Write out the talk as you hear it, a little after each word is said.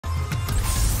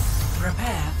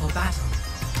Prepare for battle.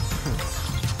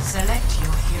 Select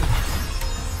your hero.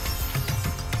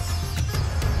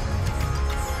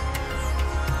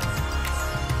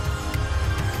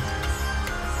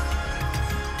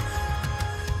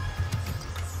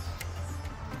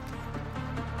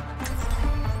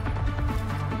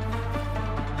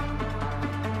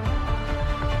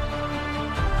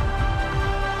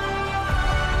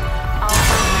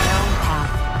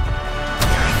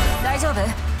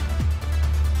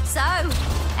 So,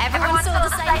 everyone saw the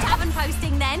same tavern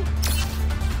posting then?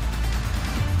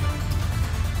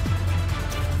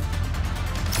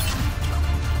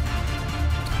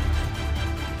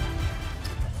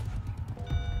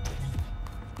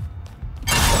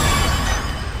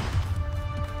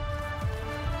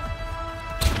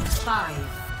 Five,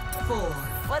 four.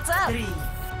 What's up? 3,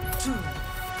 2,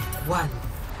 1.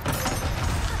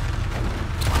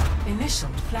 Initial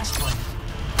flashpoint.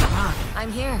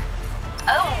 I'm here.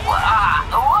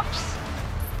 Oh, whoops.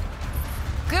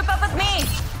 Group up with me!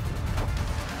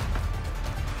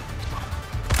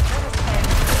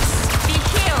 Be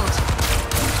healed!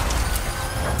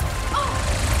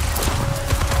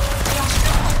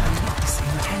 Unlocks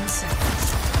in 10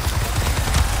 seconds.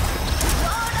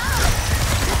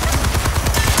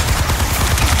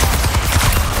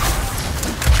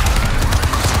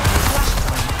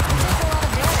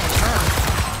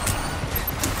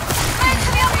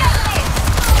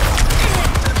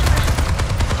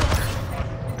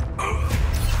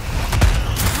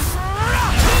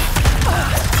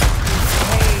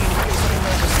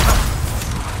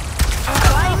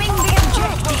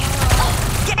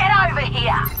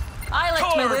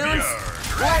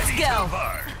 Let's go.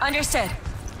 Understood.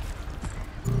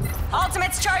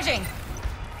 Ultimate's charging.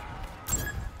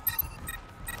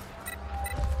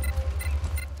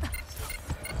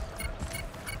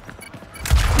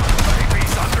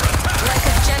 Baby's under attack. Like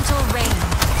a gentle rain.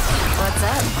 What's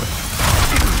up?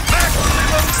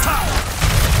 Maximum power.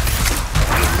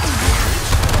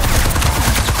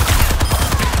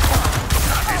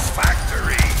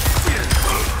 Satisfactory.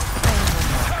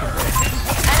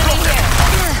 Enemy here.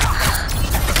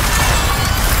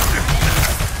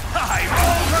 I'm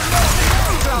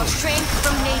overloading. Draw strength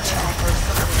from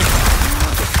nature.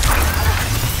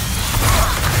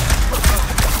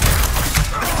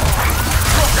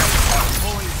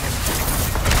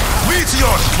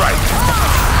 Meteor strike.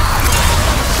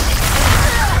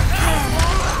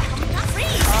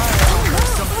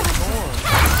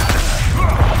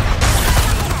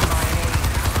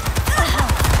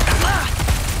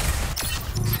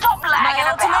 Stop lagging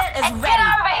My ultimate about is and ready.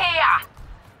 get over here.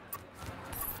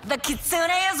 The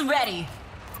kitsune is ready.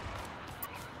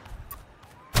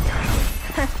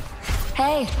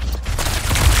 Hey.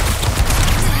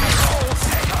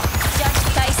 Judge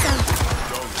Tyson.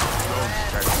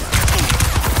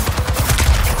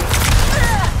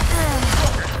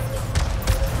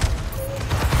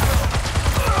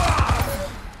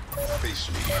 Face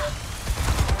me.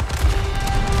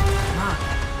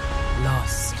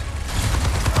 Lost.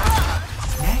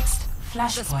 Next, The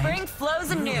flashpoint. spring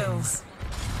flows anew.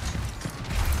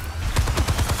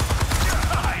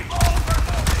 I'm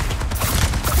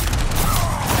overloading.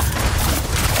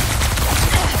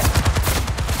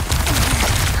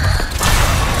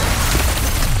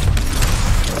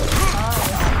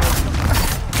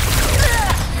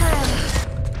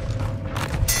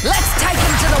 Let's take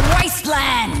him to the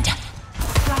wasteland!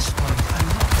 Flashpoint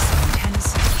unlocks in 10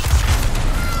 seconds.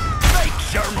 Make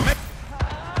your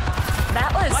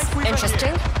That was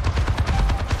interesting.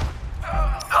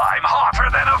 I'm hotter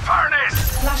than a furnace.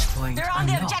 Flashpoint They're on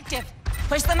the unlocked. objective.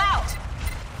 Push them out.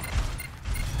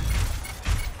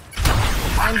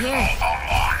 I'm here.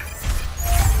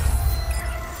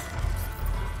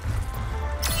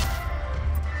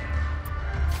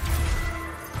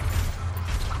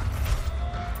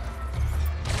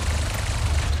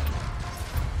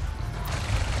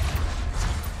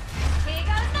 Here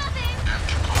goes nothing.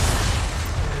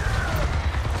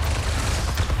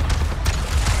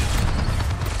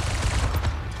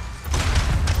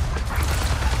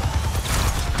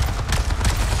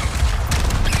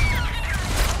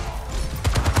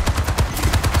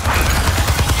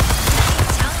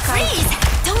 Freeze!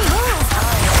 Don't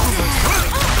move!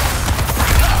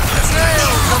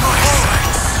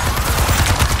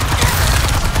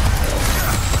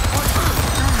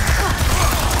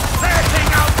 Setting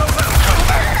out the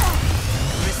welcome.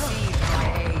 Receive my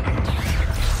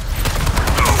aid.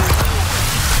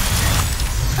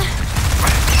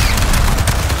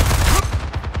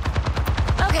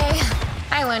 Okay,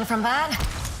 I learned from that.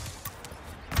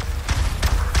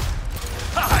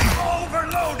 I'm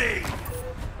overloading.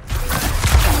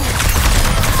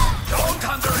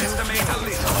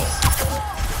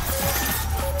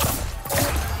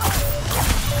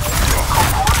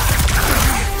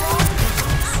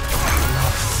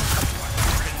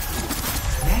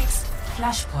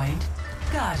 Flashpoint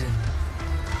Garden.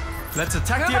 Let's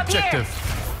attack Group the up here. objective.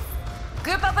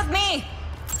 Group up with me.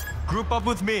 Group up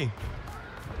with me.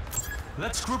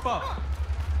 Let's group up.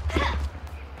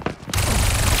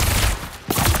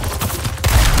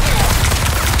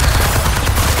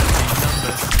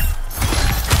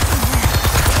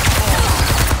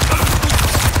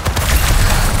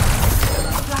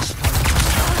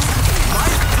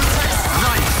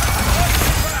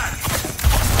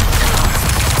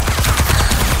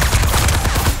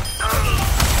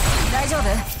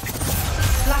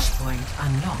 Flashpoint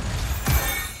unlocked.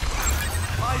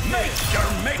 Make your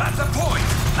mate. That's the point.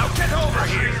 Now get over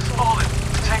here. Fallen.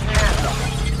 Take care of them.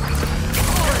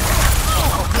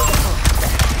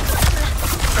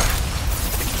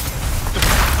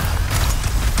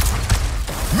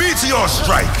 Meteor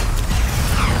strike!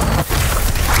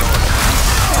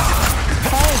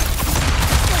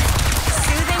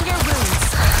 Soothing your wounds.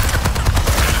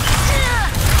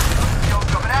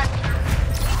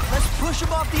 Let's push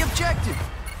him off the objective.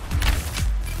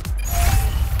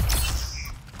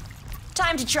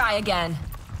 Time to try again.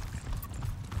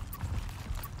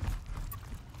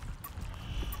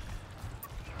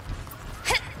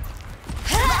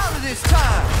 Out of this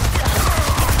time.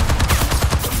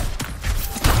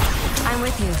 I'm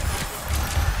with you.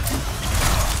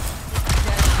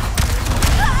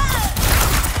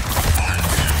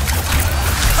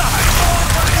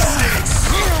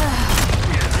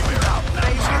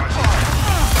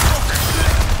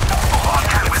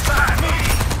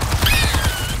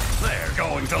 They're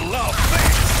going to love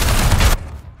this.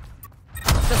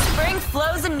 The spring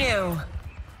flows anew.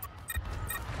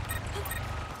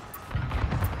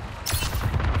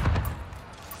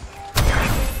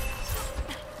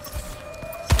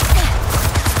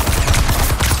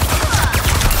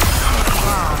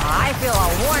 I feel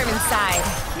all warm inside.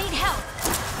 Need help.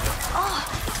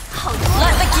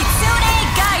 Let the kitsune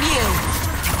guide you.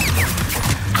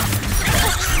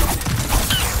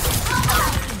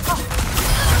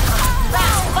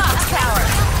 Fast box power.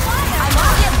 I'm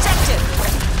on the objective.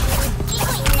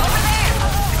 Over there.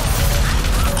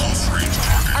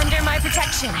 Under my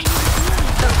protection.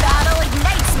 The battle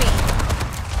ignites me.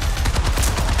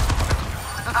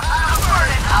 Burn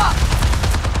it up.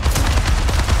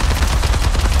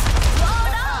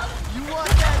 You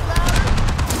want that louder?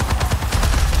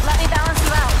 Let me balance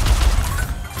you out.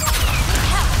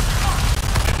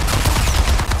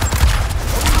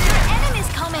 Your enemy's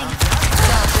coming.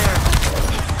 Out there.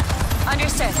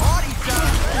 Understood. Party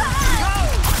time.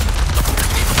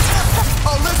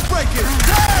 Oh, let's break it.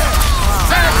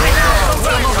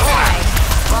 Inside.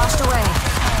 Washed away.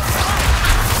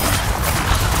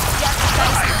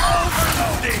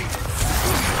 Overloading.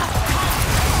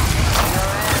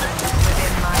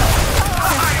 Within my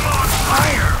I'm on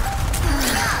fire.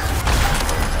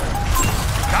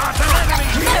 Got an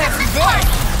enemy here.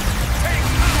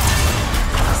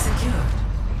 Secured.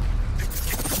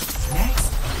 Next,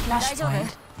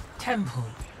 Flashpoint Temple.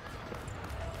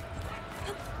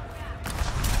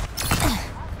 I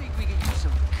think we can use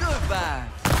some good vibes.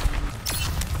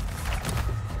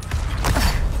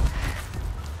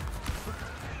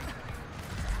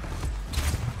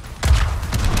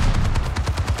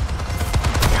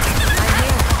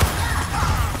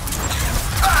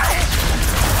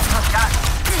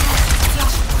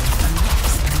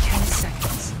 Unlocks in 10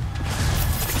 seconds.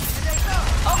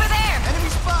 over there. Enemy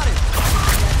spotted.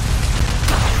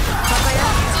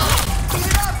 Keep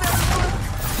it up, everyone.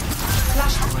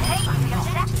 Flashpoint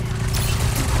unlocked.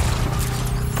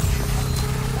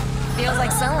 Feels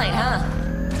like sunlight, huh?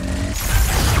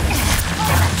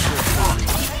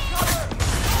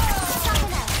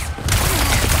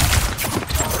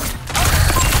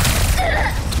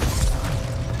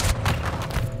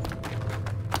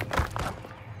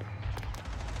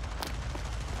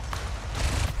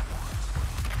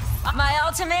 My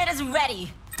ultimate is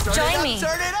ready. Join me.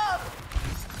 Turn it up.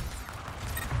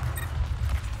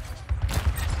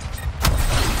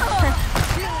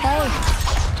 Hey.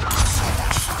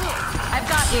 I've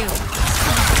got you.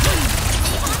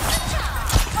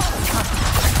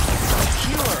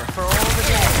 Cure for all the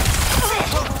day.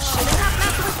 Shouldn't have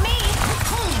messed with me.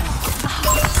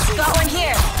 Got one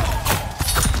here.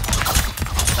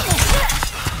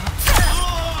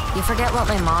 You forget what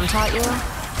my mom taught you?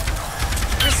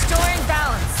 Restoring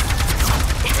balance.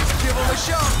 Give him a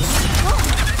shot.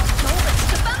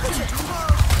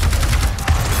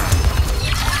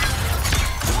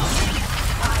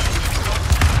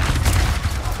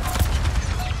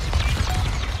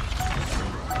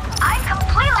 I'm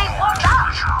completely warmed up.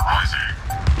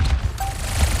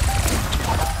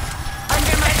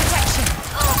 Under my protection.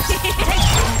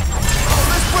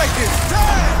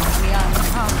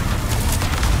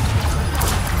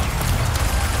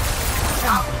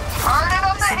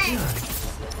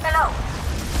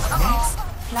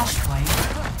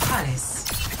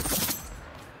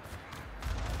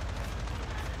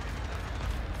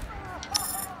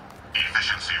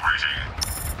 Frequency rating.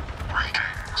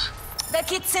 Ratings. The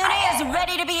kitsune is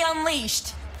ready to be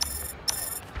unleashed.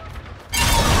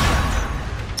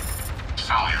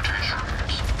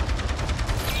 Salutations.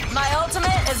 My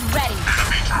ultimate is ready.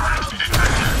 Enemy turret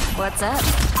detected. What's up?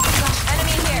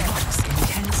 Enemy here.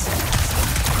 Intensity.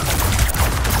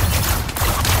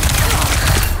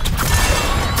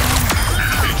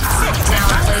 Sit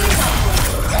down, please.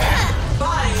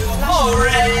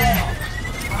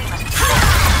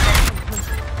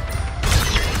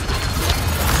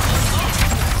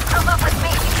 Come up with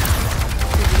me.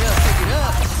 Pick it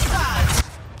up.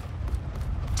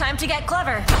 Time to get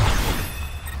clever.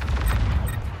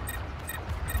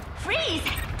 Freeze!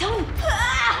 Don't.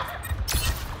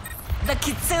 The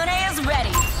kitsune is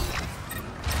ready.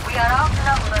 We are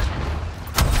outnumbered.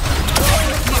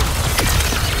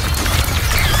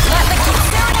 Let the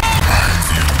kitsune.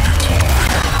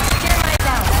 Hear my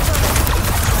sound.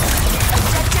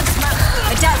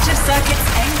 Adaptive circuits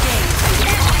engaged.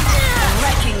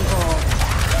 Wrecking ball.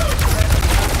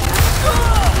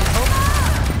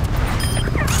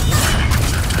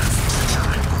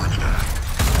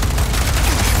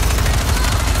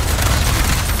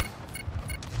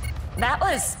 That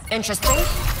was interesting.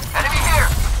 Enemy here.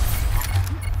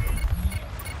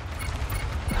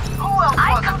 Who else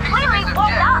I'm completely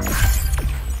warmed up.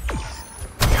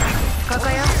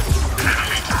 Kokoyo.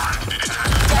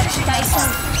 Dutch Dyson.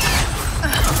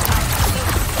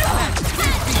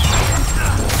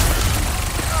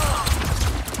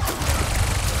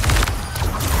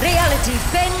 Reality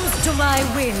bends to my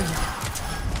will.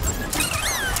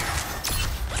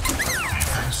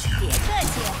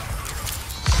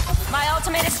 My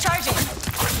ultimate is charging.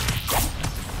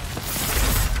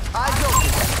 Eyes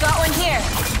open. Got one here.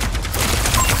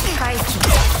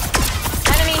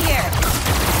 Enemy here.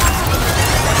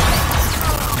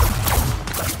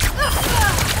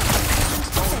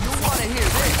 You wanna hear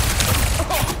this?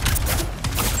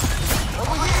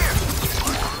 Over here.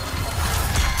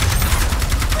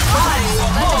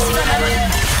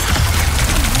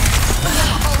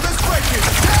 Oh, let's break it.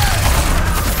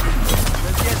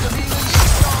 Let's get some healing.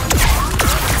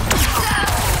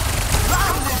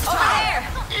 Over here.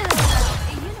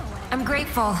 I'm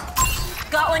grateful.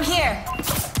 Got one here.